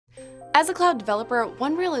As a cloud developer,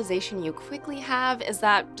 one realization you quickly have is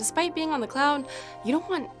that despite being on the cloud, you don't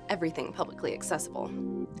want everything publicly accessible.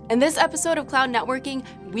 In this episode of Cloud Networking,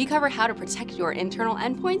 we cover how to protect your internal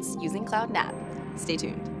endpoints using Cloud NAT. Stay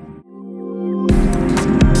tuned.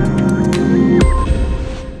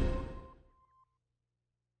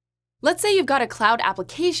 Let's say you've got a cloud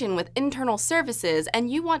application with internal services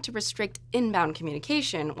and you want to restrict inbound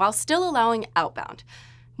communication while still allowing outbound.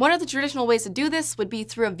 One of the traditional ways to do this would be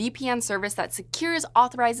through a VPN service that secures,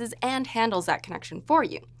 authorizes, and handles that connection for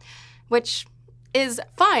you, which is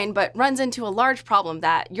fine, but runs into a large problem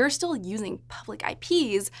that you're still using public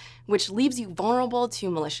IPs, which leaves you vulnerable to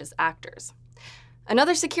malicious actors.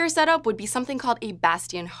 Another secure setup would be something called a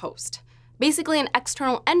bastion host, basically an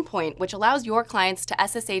external endpoint which allows your clients to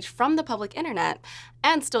SSH from the public internet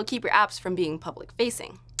and still keep your apps from being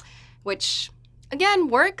public-facing, which again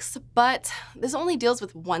works, but this only deals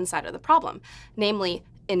with one side of the problem, namely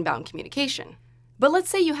inbound communication. But let's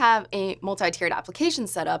say you have a multi-tiered application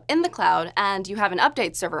set up in the cloud and you have an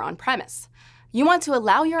update server on-premise. You want to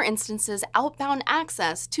allow your instances outbound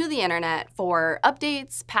access to the internet for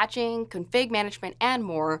updates, patching, config management, and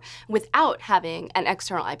more without having an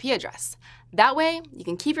external IP address. That way, you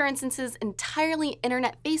can keep your instances entirely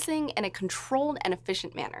internet-facing in a controlled and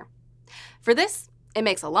efficient manner. For this, it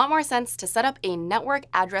makes a lot more sense to set up a network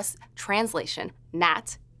address translation,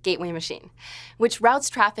 NAT, gateway machine, which routes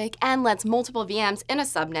traffic and lets multiple VMs in a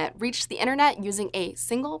subnet reach the internet using a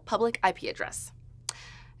single public IP address.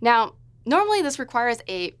 Now, normally this requires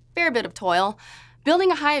a fair bit of toil. Building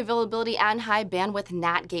a high availability and high bandwidth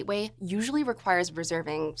NAT gateway usually requires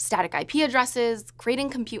reserving static IP addresses,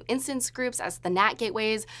 creating compute instance groups as the NAT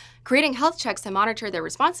gateways, creating health checks to monitor their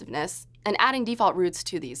responsiveness, and adding default routes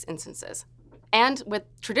to these instances. And with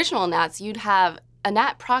traditional NATs, you'd have a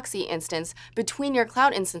NAT proxy instance between your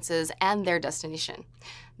cloud instances and their destination.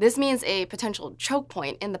 This means a potential choke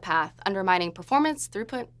point in the path, undermining performance,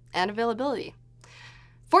 throughput, and availability.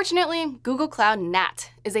 Fortunately, Google Cloud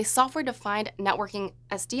NAT is a software-defined networking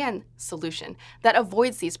SDN solution that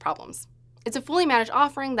avoids these problems. It's a fully managed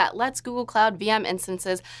offering that lets Google Cloud VM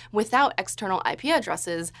instances without external IP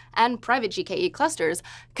addresses and private GKE clusters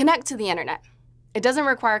connect to the internet. It doesn't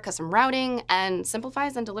require custom routing and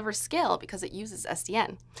simplifies and delivers scale because it uses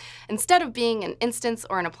SDN, instead of being an instance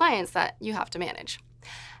or an appliance that you have to manage.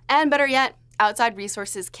 And better yet, outside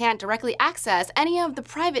resources can't directly access any of the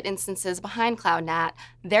private instances behind Cloud NAT,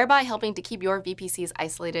 thereby helping to keep your VPCs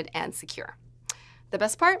isolated and secure. The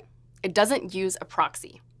best part? It doesn't use a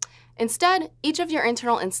proxy. Instead, each of your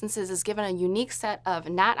internal instances is given a unique set of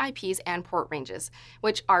NAT IPs and port ranges,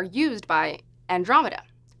 which are used by Andromeda,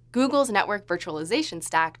 Google's network virtualization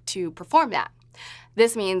stack, to perform that.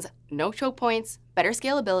 This means no choke points, better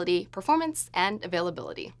scalability, performance, and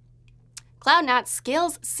availability. Cloud NAT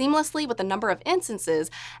scales seamlessly with the number of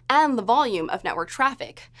instances and the volume of network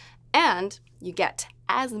traffic, and you get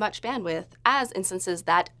as much bandwidth as instances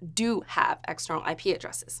that do have external IP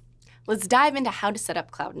addresses. Let's dive into how to set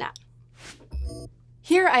up Cloud NAT.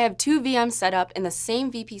 Here I have two VMs set up in the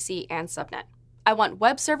same VPC and subnet. I want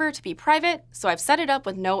web server to be private, so I've set it up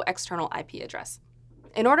with no external IP address.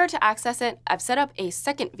 In order to access it, I've set up a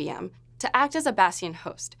second VM to act as a bastion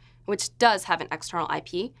host, which does have an external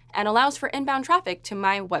IP and allows for inbound traffic to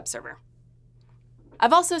my web server.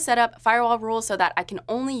 I've also set up firewall rules so that I can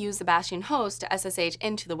only use the bastion host to SSH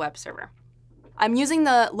into the web server. I'm using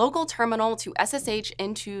the local terminal to SSH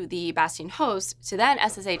into the bastion host to then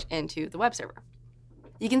SSH into the web server.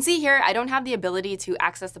 You can see here I don't have the ability to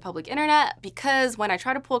access the public internet because when I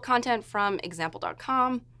try to pull content from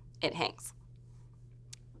example.com, it hangs.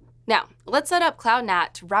 Now, let's set up Cloud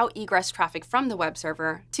NAT to route egress traffic from the web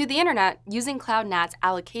server to the internet using Cloud NAT's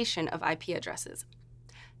allocation of IP addresses.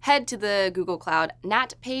 Head to the Google Cloud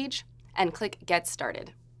NAT page and click Get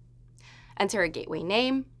Started. Enter a gateway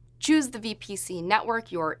name, choose the VPC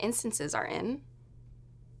network your instances are in,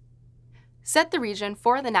 set the region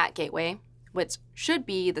for the NAT gateway, which should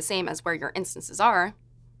be the same as where your instances are.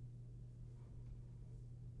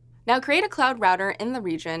 Now create a cloud router in the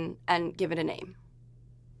region and give it a name.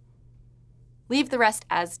 Leave the rest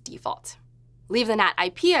as default. Leave the NAT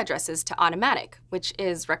IP addresses to automatic, which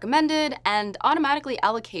is recommended and automatically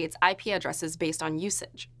allocates IP addresses based on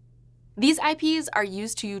usage. These IPs are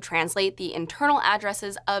used to translate the internal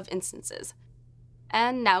addresses of instances.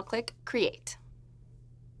 And now click Create.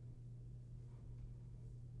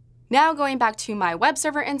 Now going back to my web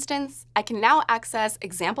server instance, I can now access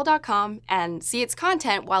example.com and see its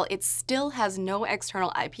content while it still has no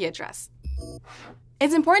external IP address.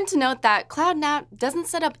 It's important to note that Cloud NAT doesn't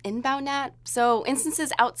set up inbound NAT, so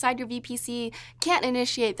instances outside your VPC can't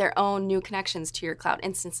initiate their own new connections to your cloud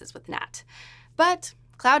instances with NAT. But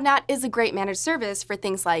Cloud NAT is a great managed service for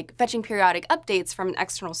things like fetching periodic updates from an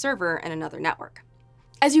external server in another network.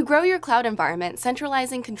 As you grow your cloud environment,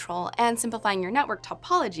 centralizing control and simplifying your network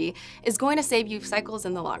topology is going to save you cycles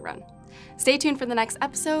in the long run. Stay tuned for the next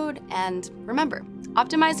episode, and remember,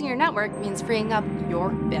 optimizing your network means freeing up your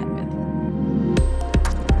bandwidth.